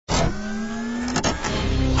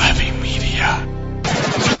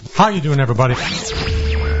How you doing, everybody?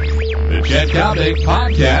 The Chet Coppock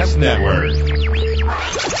Podcast Network.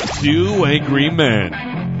 Two Angry Men,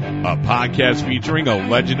 a podcast featuring a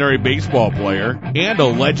legendary baseball player and a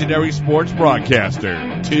legendary sports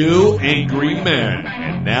broadcaster. Two Angry Men.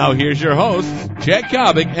 And now here's your hosts, Chet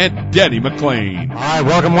Coppock and Denny McLain. All right,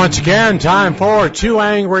 welcome once again. Time for Two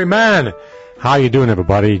Angry Men. How you doing,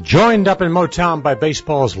 everybody? Joined up in Motown by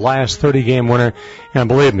baseball's last 30-game winner. And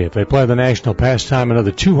believe me, if they play the national pastime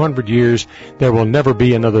another 200 years, there will never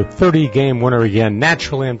be another 30-game winner again.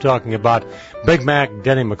 Naturally, I'm talking about Big Mac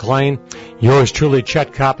Denny McLain. Yours truly,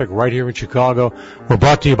 Chet Coppock, right here in Chicago. We're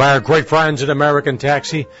brought to you by our great friends at American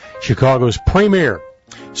Taxi, Chicago's premier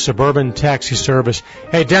suburban taxi service.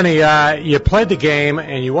 Hey, Denny, you played the game,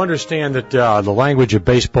 and you understand that the language of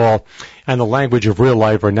baseball and the language of real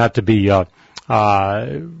life are not to be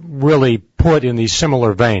really put in the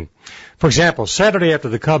similar vein. For example, Saturday after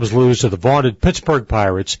the Cubs lose to the vaunted Pittsburgh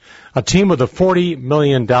Pirates, a team with a $40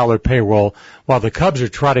 million payroll, while the Cubs are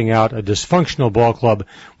trotting out a dysfunctional ball club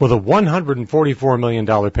with a $144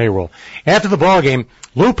 million payroll. After the ball game,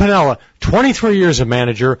 Lou Piniella, 23 years a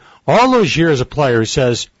manager, all those years a player,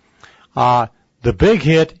 says, the big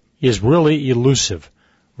hit is really elusive.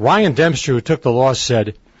 Ryan Dempster, who took the loss,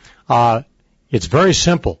 said, it's very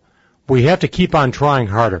simple. We have to keep on trying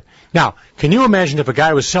harder. Now, can you imagine if a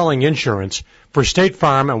guy was selling insurance for State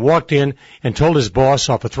Farm and walked in and told his boss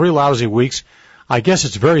after 3 lousy weeks, I guess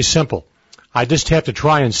it's very simple. I just have to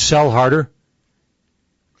try and sell harder?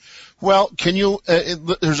 Well, can you,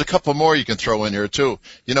 there's a couple more you can throw in here too.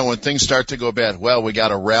 You know, when things start to go bad, well, we got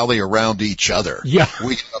to rally around each other. Yeah.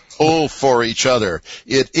 We got to pull for each other.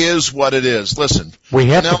 It is what it is. Listen. We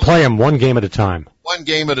have to play them one game at a time. One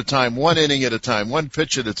game at a time, one inning at a time, one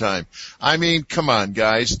pitch at a time. I mean, come on,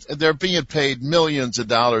 guys. They're being paid millions of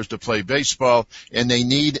dollars to play baseball, and they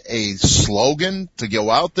need a slogan to go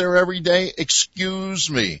out there every day. Excuse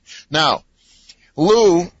me. Now,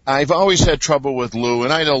 Lou, I've always had trouble with Lou,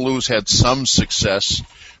 and I know Lou's had some success,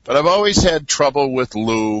 but I've always had trouble with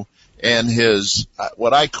Lou and his,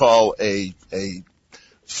 what I call a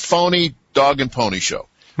phony dog and pony show.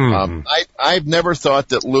 I've never thought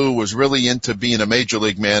that Lou was really into being a major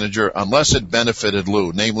league manager unless it benefited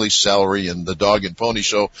Lou, namely salary and the dog and pony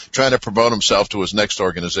show, trying to promote himself to his next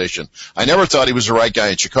organization. I never thought he was the right guy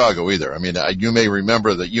in Chicago either. I mean, you may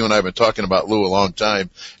remember that you and I have been talking about Lou a long time,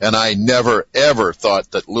 and I never ever thought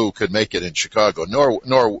that Lou could make it in Chicago,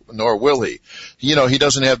 nor will he. You know, he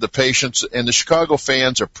doesn't have the patience, and the Chicago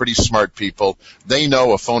fans are pretty smart people. They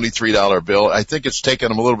know a phony $3 bill. I think it's taken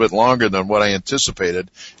them a little bit longer than what I anticipated.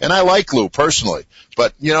 And I like Lou personally,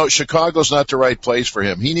 but, you know, Chicago's not the right place for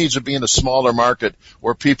him. He needs to be in a smaller market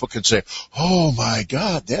where people can say, oh, my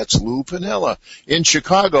God, that's Lou Piniella. In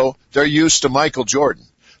Chicago, they're used to Michael Jordan.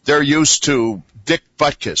 They're used to Dick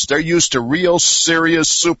Butkus. They're used to real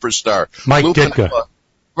serious superstar. Mike Lou Ditka. Piniella.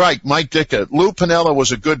 Right, Mike Ditka. Lou Piniella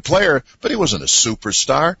was a good player, but he wasn't a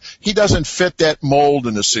superstar. He doesn't fit that mold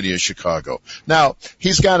in the city of Chicago. Now,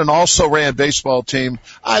 he's got an also-ran baseball team.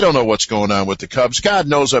 I don't know what's going on with the Cubs. God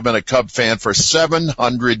knows I've been a Cub fan for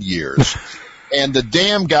 700 years. And the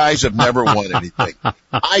damn guys have never won anything.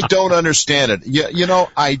 I don't understand it. You know,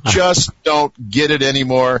 I just don't get it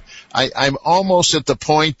anymore. I'm almost at the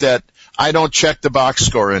point that I don't check the box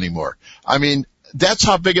score anymore. I mean, that's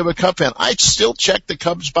how big of a Cub fan. I still check the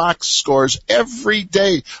Cubs box scores every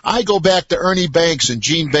day. I go back to Ernie Banks and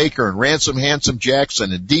Gene Baker and Ransom Handsome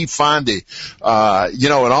Jackson and Dee Fondy, you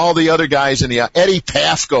know, and all the other guys in the, Eddie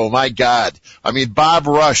Pafko, my God. I mean, Bob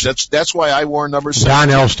Rush. That's why I wore number 7.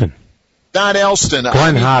 Don Elston.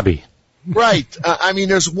 Glenn Hobby. Right. I mean,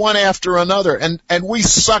 there's one after another, and we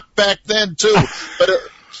sucked back then too.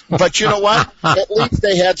 But you know what? At least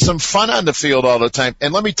they had some fun on the field all the time.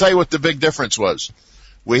 And let me tell you what the big difference was.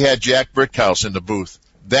 We had Jack Brickhouse in the booth.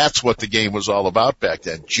 That's what the game was all about back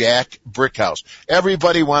then. Jack Brickhouse.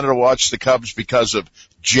 Everybody wanted to watch the Cubs because of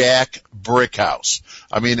Jack Brickhouse.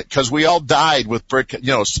 I mean, because we all died with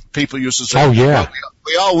people used to say, oh, yeah. Well,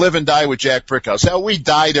 we all live and die with Jack Brickhouse. Hell, we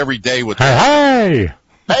died every day with Hey!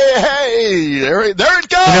 There it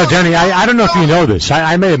goes. You know, Denny, I don't know if you know this.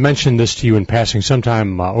 I may have mentioned this to you in passing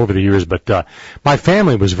sometime over the years, but my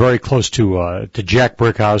family was very close to Jack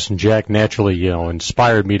Brickhouse, and Jack naturally, you know,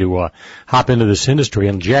 inspired me to hop into this industry.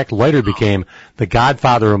 And Jack later became the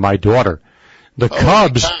godfather of my daughter. The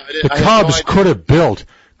Cubs could have built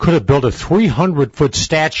a 300-foot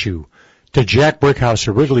statue to Jack Brickhouse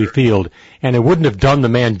at Wrigley Field, and it wouldn't have done the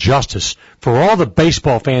man justice for all the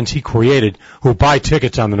baseball fans he created who buy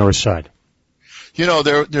tickets on the north side. You know,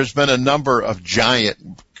 there's been a number of giant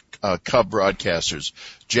Cub broadcasters.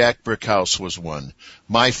 Jack Brickhouse was one.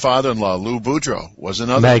 My father-in-law, Lou Boudreau, was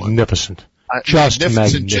another Magnificent. one. Just magnificent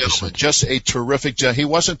magnificent gentleman, just a terrific gentleman. He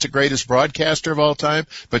wasn't the greatest broadcaster of all time,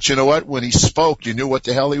 but you know what? When he spoke, you knew what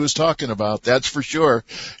the hell he was talking about. That's for sure.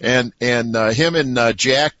 And him and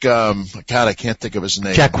Jack, God, I can't think of his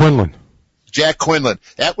name. Jack Quinlan. Jack Quinlan.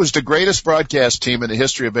 That was the greatest broadcast team in the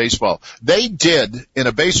history of baseball. They did, in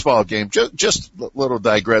a baseball game, just a little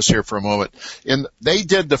digress here for a moment, they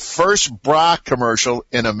did the first bra commercial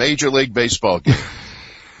in a Major League Baseball game.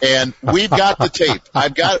 And we've got the tape.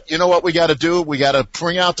 You know what we got to do? We got to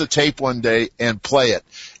bring out the tape one day and play it.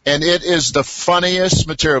 And it is the funniest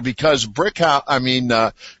material because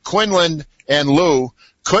Quinlan and Lou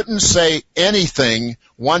couldn't say anything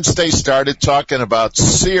once they started talking about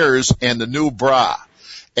Sears and the new bra.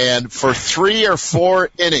 And for 3 or 4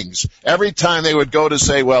 innings, every time they would go to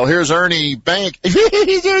say, well, here's Ernie Bank.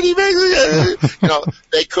 He's Ernie Bank.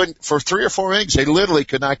 They couldn't, for 3 or 4 innings, they literally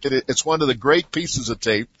could not get it. It's one of the great pieces of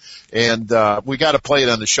tape. And, we got to play it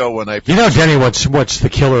on the show when Denny, what's the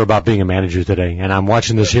killer about being a manager today? And I'm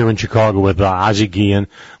watching this here in Chicago with, Ozzie Guillen,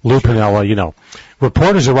 Lou Piniella,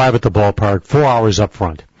 reporters arrive at the ballpark 4 hours up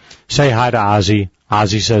front. Say hi to Ozzie.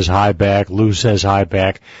 Ozzie says hi back. Lou says hi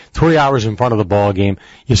back. 3 hours in front of the ball game.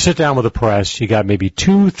 You sit down with the press. You got maybe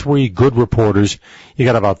 2-3 good reporters. You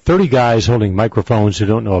got about 30 guys holding microphones who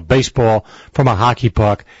don't know a baseball from a hockey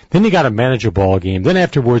puck. Then you got to manage a ball game. Then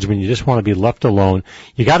afterwards, when you just want to be left alone,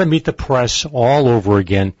 you got to meet the press all over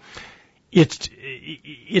again. It's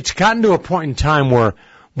gotten to a point in time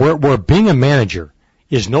where being a manager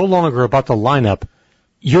is no longer about the lineup.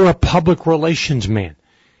 You're a public relations man.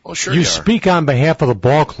 Well, sure you speak on behalf of the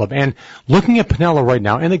ball club. And looking at Piniella right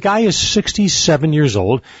now, and the guy is 67 years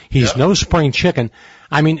old. He's no spring chicken.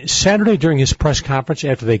 I mean, Saturday during his press conference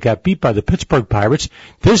after they got beat by the Pittsburgh Pirates,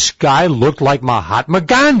 this guy looked like Mahatma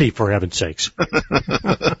Gandhi, for heaven's sakes.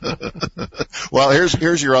 Well,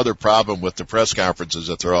 here's your other problem with the press conferences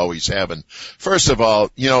that they're always having. First of all,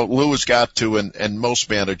 Lou has got to, and most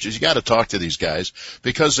managers, you got to talk to these guys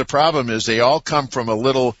because the problem is they all come from a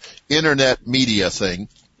little internet media thing.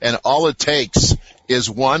 And all it takes is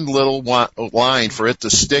one little line for it to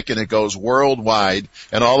stick and it goes worldwide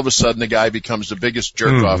and all of a sudden the guy becomes the biggest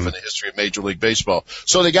jerk off in the history of Major League Baseball.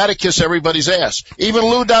 So they gotta kiss everybody's ass. Even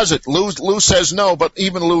Lou does it. Lou says no, but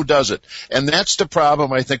even Lou does it. And that's the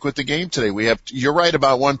problem I think with the game today. You're right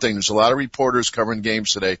about one thing. There's a lot of reporters covering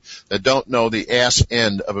games today that don't know the ass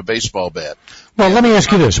end of a baseball bat. Well, let me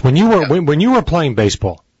ask you this. When you were playing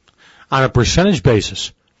baseball on a percentage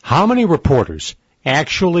basis, how many reporters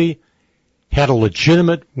actually had a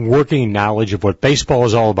legitimate working knowledge of what baseball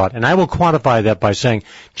is all about? And I will quantify that by saying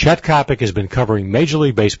Chet Kopic has been covering Major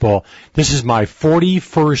League Baseball. This is my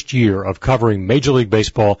 41st year of covering Major League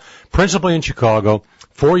Baseball, principally in Chicago,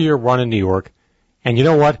 4-year run in New York. And you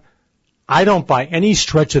know what? I don't by any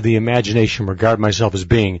stretch of the imagination regard myself as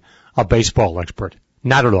being a baseball expert.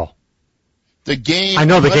 Not at all. I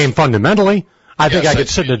know the game fundamentally. I think I could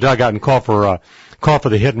sit in the dugout and call for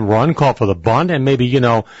the hit and run, call for the bunt, and maybe,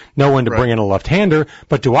 know when to bring in a left-hander.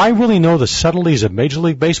 But do I really know the subtleties of Major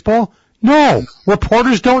League Baseball? No.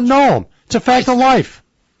 Reporters don't know them. It's a fact of life.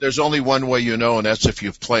 There's only one way and that's if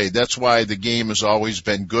you've played. That's why the game has always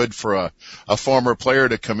been good for a former player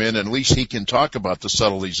to come in, and at least he can talk about the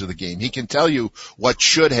subtleties of the game. He can tell you what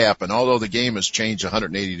should happen, although the game has changed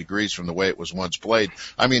 180 degrees from the way it was once played.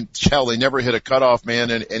 I mean, hell, they never hit a cutoff man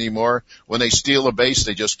anymore. When they steal a base,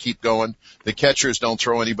 they just keep going. The catchers don't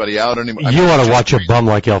throw anybody out anymore. You want to watch a bum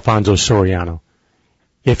like Alfonso Soriano.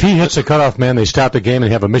 If he hits a cutoff man, they stop the game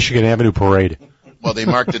and have a Michigan Avenue parade. Well, they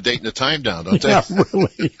mark the date and the time down, don't they? Yeah,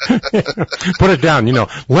 really. Put it down.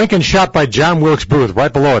 Lincoln shot by John Wilkes Booth.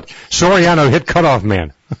 Right below it, Soriano hit cutoff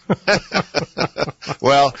man.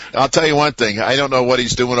 Well, I'll tell you one thing. I don't know what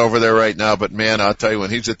he's doing over there right now, but man, I'll tell you,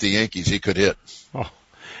 when he's at the Yankees, he could hit. Oh,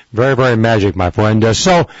 very, very magic, my friend.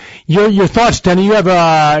 So, your thoughts, Denny? You have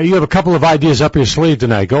a couple of ideas up your sleeve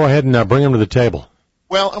tonight. Go ahead and bring them to the table.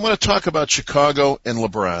 Well, I'm going to talk about Chicago and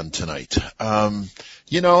LeBron tonight.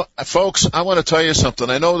 Folks, I want to tell you something.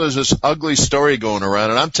 I know there's this ugly story going around,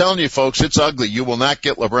 and I'm telling you, folks, it's ugly. You will not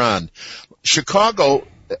get LeBron. Chicago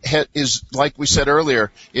is, like we said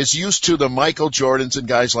earlier, is used to the Michael Jordans and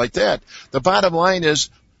guys like that. The bottom line is,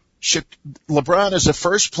 LeBron is the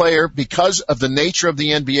first player, because of the nature of the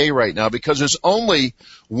NBA right now, because there's only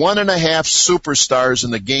 1.5 superstars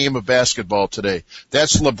in the game of basketball today.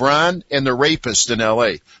 That's LeBron and the rapist in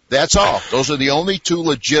L.A. That's all. Those are the only 2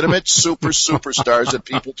 legitimate superstars that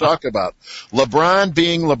people talk about. LeBron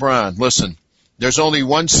being LeBron. Listen, There's only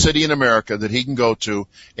one city in America that he can go to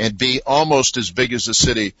and be almost as big as the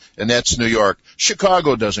city, and that's New York.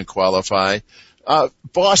 Chicago doesn't qualify.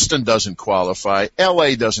 Boston doesn't qualify.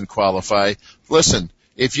 LA doesn't qualify. Listen,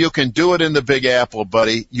 if you can do it in the Big Apple,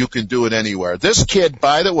 buddy, you can do it anywhere. This kid,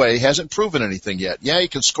 by the way, hasn't proven anything yet. Yeah, he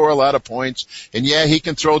can score a lot of points, and yeah, he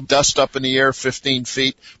can throw dust up in the air 15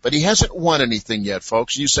 feet, but he hasn't won anything yet,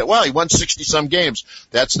 folks. You say, well, he won 60-some games.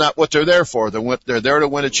 That's not what they're there for. They're there to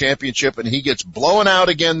win a championship, and he gets blown out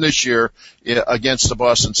again this year against the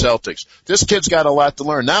Boston Celtics. This kid's got a lot to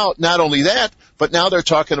learn. Now, not only that, but now they're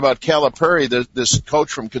talking about Calipari, this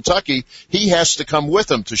coach from Kentucky. He has to come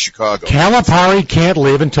with him to Chicago. Calipari can't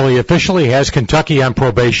leave until he officially has Kentucky on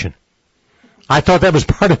probation. I thought that was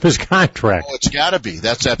part of his contract. Oh, it's got to be.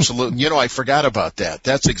 That's absolutely. I forgot about that.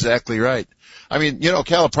 That's exactly right. I mean,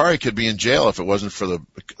 Calipari could be in jail if it wasn't for the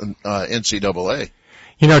NCAA.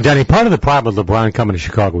 Denny, part of the problem with LeBron coming to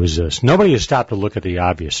Chicago is this. Nobody has stopped to look at the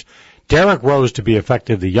obvious. Derrick Rose, to be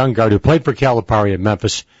effective, the young guard who played for Calipari at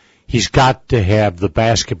Memphis, he's got to have the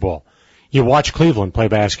basketball. You watch Cleveland play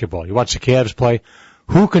basketball. You watch the Cavs play.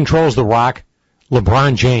 Who controls the rock?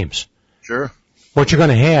 LeBron James. Sure. What you're going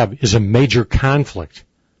to have is a major conflict.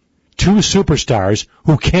 Two superstars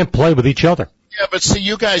who can't play with each other. Yeah, but see,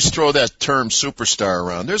 you guys throw that term superstar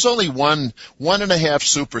around. There's only one and a half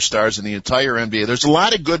superstars in the entire NBA. There's a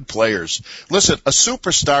lot of good players. Listen, a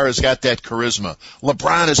superstar has got that charisma.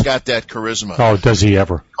 LeBron has got that charisma. Oh, does he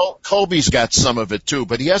ever? Kobe's got some of it too,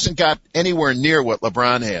 but he hasn't got anywhere near what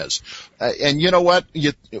LeBron has. And you know what?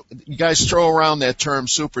 You guys throw around that term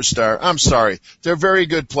superstar. I'm sorry. They're very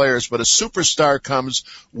good players, but a superstar comes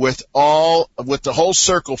with the whole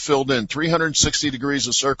circle filled in, 360 degrees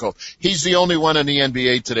of circle. He's the only one in the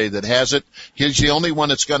NBA today that has it. He's the only one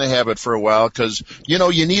that's going to have it for a while because,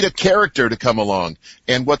 you need a character to come along.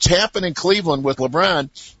 And what's happened in Cleveland with LeBron,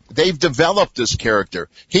 they've developed this character.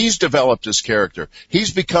 He's developed this character.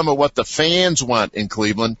 He's become what the fans want in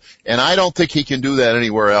Cleveland, and I don't think he can do that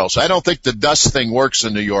anywhere else. I don't think the dust thing works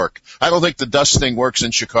in New York. I don't think the dust thing works in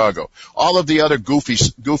Chicago. All of the other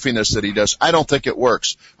goofiness that he does, I don't think it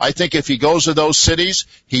works. I think if he goes to those cities,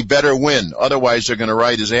 he better win. Otherwise, they're going to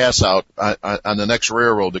ride his ass out on the next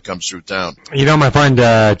railroad that comes through town. My friend,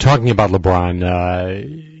 talking about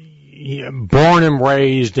LeBron, born and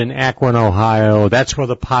raised in Akron, Ohio. That's where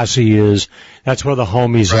the posse is. That's where the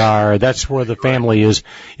homies are. That's where the family is.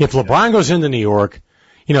 If LeBron goes into New York,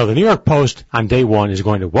 the New York Post on day one is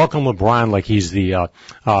going to welcome LeBron like he's the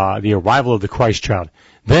arrival of the Christ child.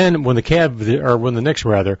 Then when the Knicks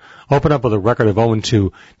open up with a record of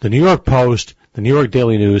 0-2, the New York Post, the New York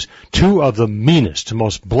Daily News, two of the meanest,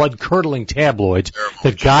 most blood-curdling tabloids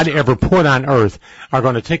that God ever put on earth, are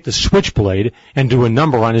going to take the switchblade and do a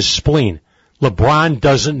number on his spleen. LeBron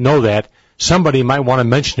doesn't know that. Somebody might want to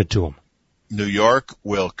mention it to him. New York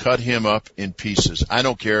will cut him up in pieces. I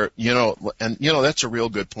don't care, that's a real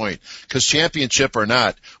good point. Because championship or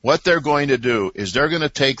not, what they're going to do is they're going to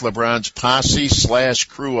take LeBron's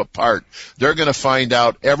posse/crew apart. They're going to find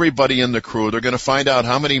out everybody in the crew. They're going to find out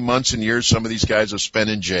how many months and years some of these guys have spent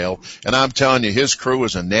in jail. And I'm telling you, his crew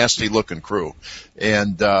is a nasty looking crew.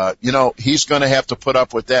 And, he's going to have to put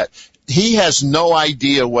up with that. He has no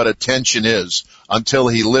idea what attention is until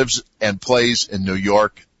he lives and plays in New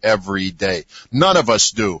York every day. None of us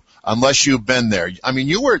do, unless you've been there. I mean,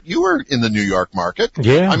 you were in the New York market.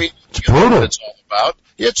 Yeah. I mean, it's brutal. What it's all about.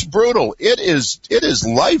 It's brutal. It is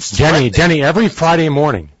life. Denny, every Friday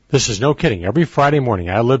morning, this is no kidding, every Friday morning,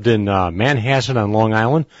 I lived in Manhasset on Long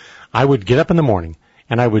Island. I would get up in the morning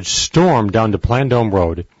and I would storm down to Plandome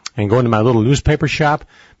Road and go into my little newspaper shop,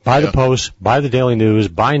 buy the Post, buy the Daily News,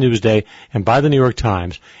 buy Newsday, and buy the New York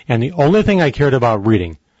Times. And the only thing I cared about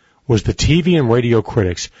reading was the TV and radio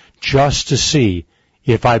critics, just to see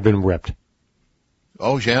if I'd been ripped.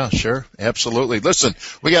 Oh, yeah, sure. Absolutely. Listen,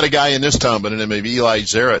 we got a guy in this town by the name of Eli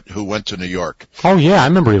Zaret who went to New York. Oh, yeah, I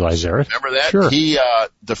remember Eli Zaret. Remember that? Sure. He,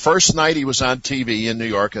 the first night he was on TV in New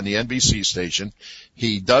York on the NBC station,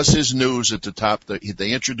 he does his news at the top.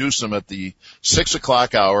 They introduce him at the 6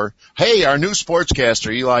 o'clock hour. Hey, our new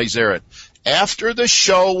sportscaster, Eli Zaret. After the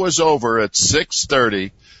show was over at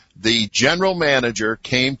 6:30, the general manager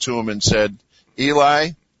came to him and said, Eli,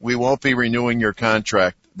 we won't be renewing your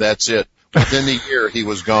contract. That's it. Within the year, he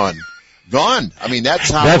was gone. Gone. I mean,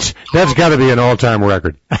 that's how. That's got to be an all-time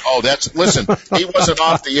record. Oh, listen, he wasn't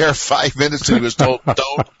off the air 5 minutes and he was told,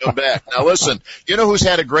 don't come back. Now listen, you know who's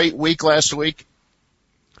had a great week last week?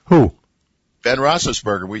 Who? Ben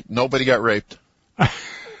Roethlisberger. Nobody got raped.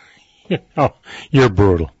 Oh, you're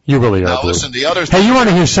brutal. You really are brutal. Now listen, the other Hey, you want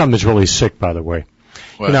to hear something that's really sick, by the way?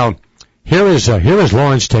 What? Here is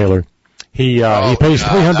Lawrence Taylor He pays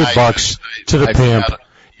 $300 to the pimp.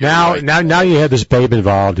 Now you have this babe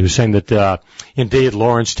involved who's saying that, indeed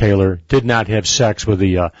Lawrence Taylor did not have sex with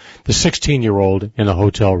the 16-year-old in the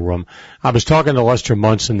hotel room. I was talking to Lester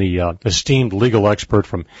Munson, the esteemed legal expert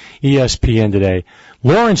from ESPN today.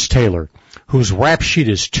 Lawrence Taylor, whose rap sheet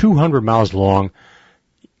is 200 miles long,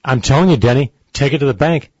 I'm telling you, Denny, take it to the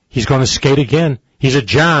bank. He's going to skate again. He's a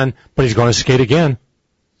John, but he's going to skate again.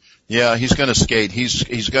 Yeah, he's going to skate.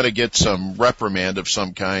 He's got to get some reprimand of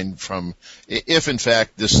some kind from, if in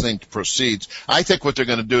fact this thing proceeds. I think what they're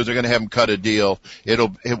going to do is they're going to have him cut a deal. It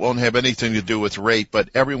won't have anything to do with rape, but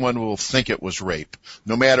everyone will think it was rape.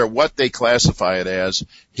 No matter what they classify it as,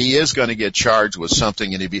 he is going to get charged with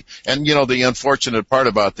something, and you know, the unfortunate part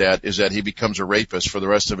about that is that he becomes a rapist for the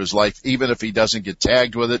rest of his life, even if he doesn't get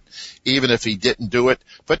tagged with it, even if he didn't do it.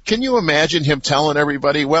 But can you imagine him telling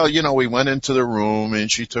everybody, well, you know, we went into the room and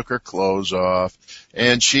she took her clothes off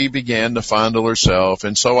and she began to fondle herself,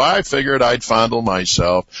 and so I figured I'd fondle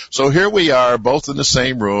myself. So here we are, both in the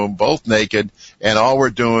same room, both naked, and all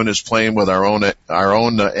we're doing is playing with our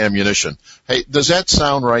own ammunition. Hey, does that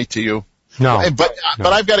sound right to you? No. But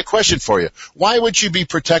I've got a question for you. Why would she be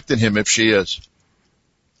protecting him if she is?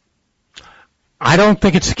 I don't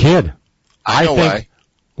think it's a kid. I know why.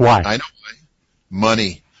 Why? I know why.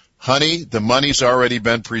 Money. Honey, the money's already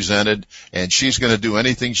been presented, and she's going to do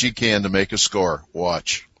anything she can to make a score.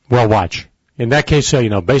 Watch. Well, watch. In that case, you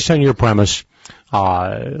know, based on your premise,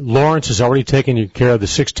 Lawrence has already taken care of the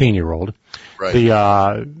 16-year-old. Right.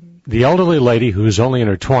 The elderly lady who's only in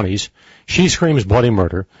her 20s, she screams bloody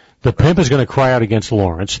murder. The pimp is going to cry out against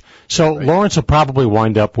Lawrence. So right. Lawrence will probably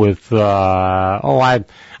wind up with, I'm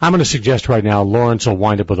going to suggest right now Lawrence will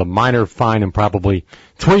wind up with a minor fine and probably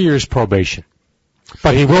 3 years probation.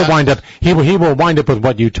 But he will wind up, he will wind up with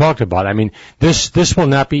what you talked about. I mean, this will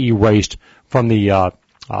not be erased from the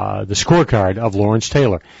scorecard of Lawrence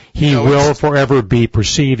Taylor. He will forever be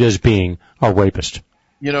perceived as being a rapist.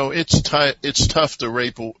 You know, it's tough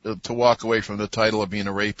to walk away from the title of being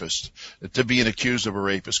a rapist, to being accused of a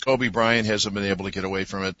rapist. Kobe Bryant hasn't been able to get away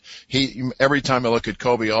from it. Every time I look at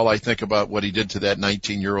Kobe, all I think about what he did to that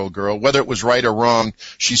 19-year-old girl. Whether it was right or wrong,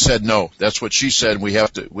 she said no. That's what she said, and we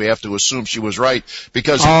have to assume she was right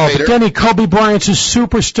because Denny, Kobe Bryant's a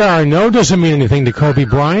superstar. No doesn't mean anything to Kobe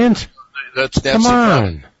Bryant. That's Come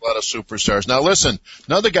on. A lot of superstars. Now listen,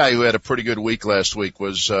 another guy who had a pretty good week last week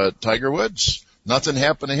was Tiger Woods. Nothing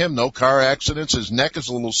happened to him. No car accidents. His neck is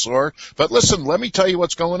a little sore. But listen, let me tell you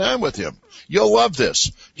what's going on with him. You'll love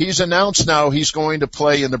this. He's announced now he's going to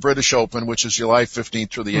play in the British Open, which is July 15th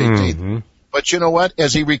through the 18th. Mm-hmm. But you know what?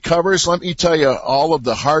 As he recovers, let me tell you all of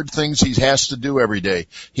the hard things he has to do every day.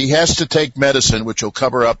 He has to take medicine, which will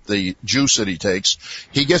cover up the juice that he takes.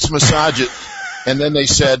 He gets massages, and then they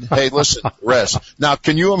said, hey, listen, rest. Now,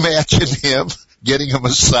 can you imagine him getting a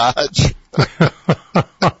massage?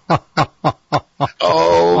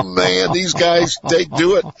 Oh man, these guys, they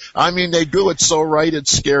do it. I mean, they do it so right,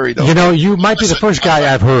 it's scary. You know, you might be the first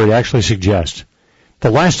guy I've heard actually suggest. The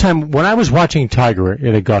last time, when I was watching Tiger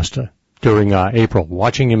in Augusta during April,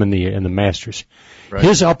 watching him in the Masters, right.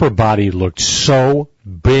 His upper body looked so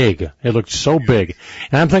big. It looked so big.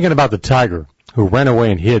 And I'm thinking about the Tiger who ran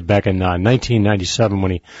away and hid back in 1997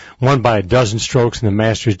 when he won by a dozen strokes in the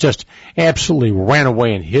Masters, just absolutely ran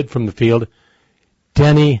away and hid from the field.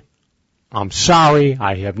 Denny, I'm sorry,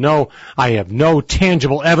 I have no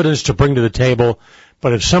tangible evidence to bring to the table,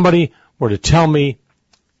 but if somebody were to tell me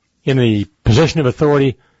in the position of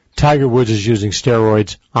authority Tiger Woods is using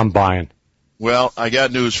steroids, I'm buying. Well, I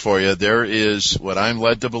got news for you. There is what I'm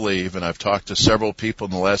led to believe, and I've talked to several people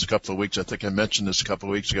in the last couple of weeks. I think I mentioned this a couple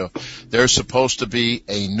of weeks ago. There's supposed to be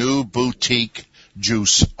a new boutique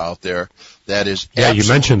juice out there that is you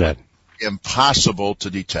mentioned that. Impossible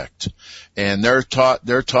to detect. And they're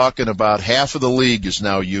talking about half of the league is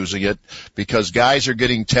now using it because guys are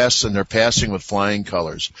getting tests and they're passing with flying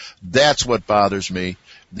colors. That's what bothers me.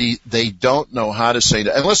 They don't know how to say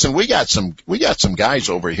that. And listen, we got some guys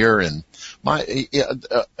over here, and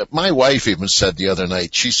my wife even said the other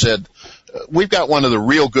night, she said, we've got one of the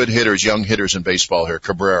real good hitters, young hitters in baseball here,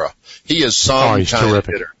 Cabrera. He is some kind of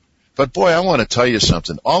hitter. But boy, I want to tell you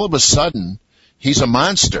something. All of a sudden, he's a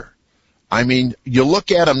monster. I mean, you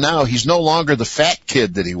look at him now, he's no longer the fat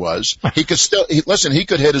kid that he was. He could he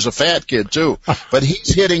could hit as a fat kid too. But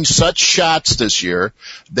he's hitting such shots this year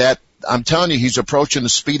that I'm telling you, he's approaching the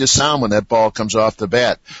speed of sound when that ball comes off the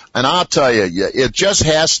bat. And I'll tell you, it just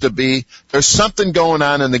has to be, there's something going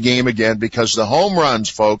on in the game again because the home runs,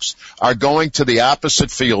 folks, are going to the opposite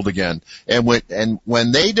field again. And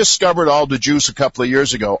when they discovered all the juice a couple of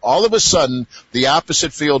years ago, all of a sudden, the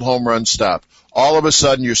opposite field home runs stopped. all of a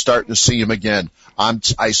sudden you're starting to see them again.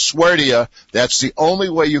 I swear to you, that's the only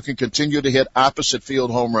way you can continue to hit opposite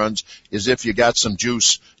field home runs is if you got some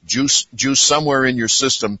juice somewhere in your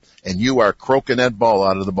system and you are croaking that ball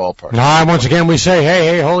out of the ballpark. All right, once again we say,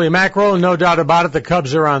 hey, holy mackerel, no doubt about it, the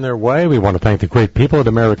Cubs are on their way. We want to thank the great people at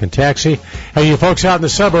American Taxi. Hey, you folks out in the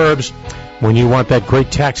suburbs, when you want that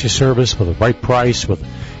great taxi service with the right price, with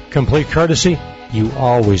complete courtesy, you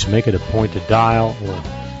always make it a point to dial or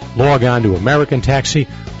log on to American Taxi.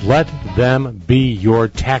 Let them be your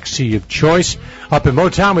taxi of choice. Up in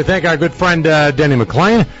Motown, we thank our good friend Denny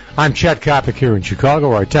McClain. I'm Chet Kopic here in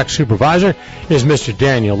Chicago. Our tech supervisor is Mr.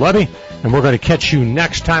 Daniel Levy. And we're going to catch you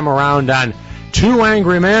next time around on Two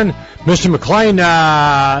Angry Men. Mr. McClain,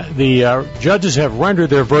 the judges have rendered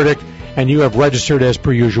their verdict, and you have registered as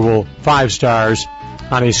per usual 5 stars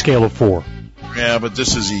on a scale of 4. Yeah, but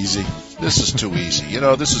this is easy. This is too easy. You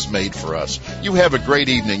know, this is made for us. You have a great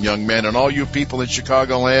evening, young man, and all you people in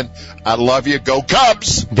Chicagoland, I love you. Go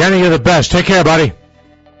Cubs! Danny, you're the best. Take care, buddy.